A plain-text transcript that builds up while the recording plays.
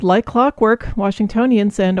Like clockwork,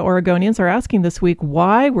 Washingtonians and Oregonians are asking this week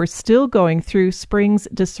why we're still going through spring's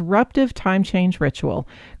disruptive time change ritual.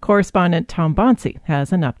 Correspondent Tom Bonsi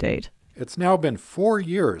has an update. It's now been 4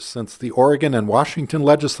 years since the Oregon and Washington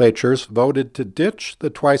legislatures voted to ditch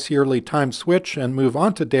the twice-yearly time switch and move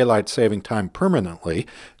on to daylight saving time permanently.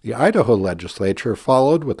 The Idaho legislature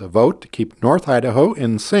followed with a vote to keep North Idaho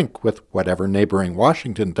in sync with whatever neighboring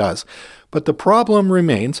Washington does. But the problem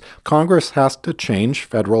remains: Congress has to change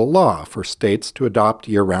federal law for states to adopt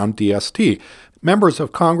year-round DST. Members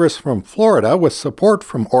of Congress from Florida, with support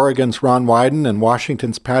from Oregon's Ron Wyden and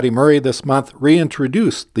Washington's Patty Murray this month,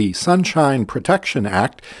 reintroduced the Sunshine Protection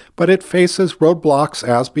Act, but it faces roadblocks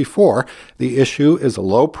as before. The issue is a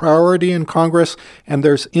low priority in Congress, and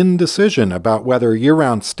there's indecision about whether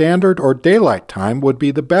year-round standard or daylight time would be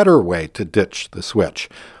the better way to ditch the switch.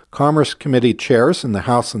 Commerce Committee chairs in the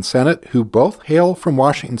House and Senate, who both hail from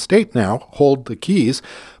Washington State now, hold the keys.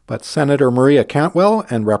 But Senator Maria Cantwell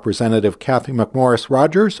and Representative Cathy McMorris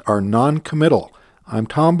Rodgers are non-committal. I'm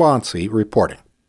Tom Bonsi reporting.